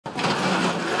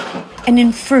An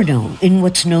inferno in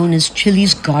what's known as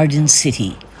Chile's Garden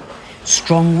City.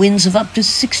 Strong winds of up to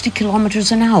 60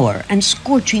 kilometers an hour and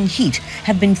scorching heat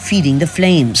have been feeding the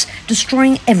flames,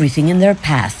 destroying everything in their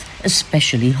path,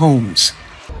 especially homes.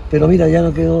 Look,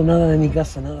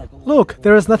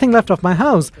 there is nothing left of my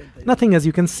house. Nothing, as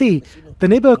you can see. The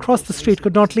neighbor across the street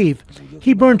could not leave.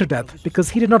 He burned to death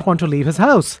because he did not want to leave his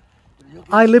house.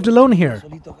 I lived alone here.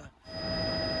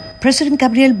 President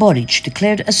Gabriel Boric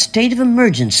declared a state of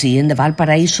emergency in the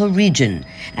Valparaiso region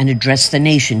and addressed the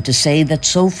nation to say that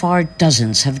so far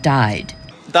dozens have died.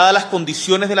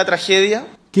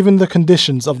 Given the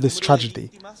conditions of this tragedy,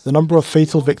 the number of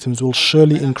fatal victims will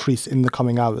surely increase in the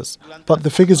coming hours. But the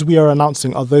figures we are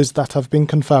announcing are those that have been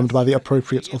confirmed by the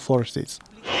appropriate authorities.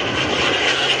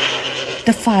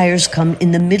 The fires come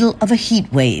in the middle of a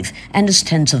heat wave, and as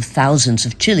tens of thousands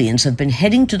of Chileans have been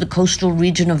heading to the coastal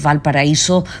region of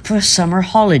Valparaiso for summer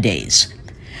holidays.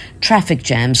 Traffic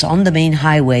jams on the main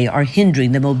highway are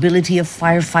hindering the mobility of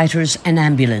firefighters and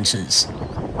ambulances.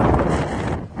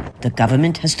 The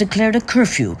government has declared a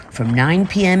curfew from 9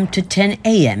 p.m. to 10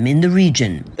 a.m. in the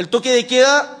region. The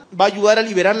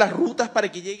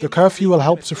curfew will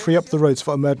help to free up the roads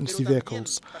for emergency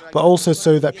vehicles, but also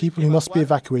so that people who must be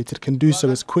evacuated can do so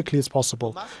as quickly as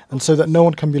possible, and so that no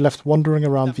one can be left wandering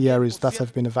around the areas that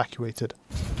have been evacuated.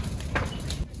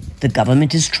 The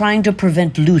government is trying to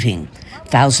prevent looting.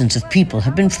 Thousands of people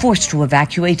have been forced to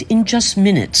evacuate in just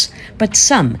minutes, but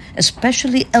some,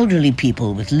 especially elderly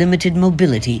people with limited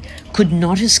mobility, could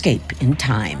not escape in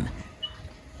time.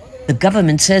 The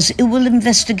government says it will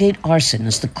investigate arson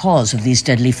as the cause of these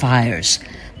deadly fires.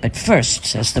 But first,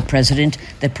 says the president,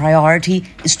 the priority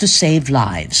is to save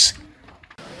lives.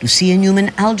 Lucia,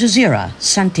 Newman, Al Jazeera,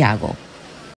 Santiago.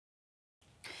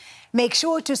 Make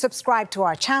sure to subscribe to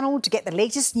our channel to get the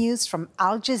latest news from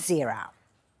Al Jazeera.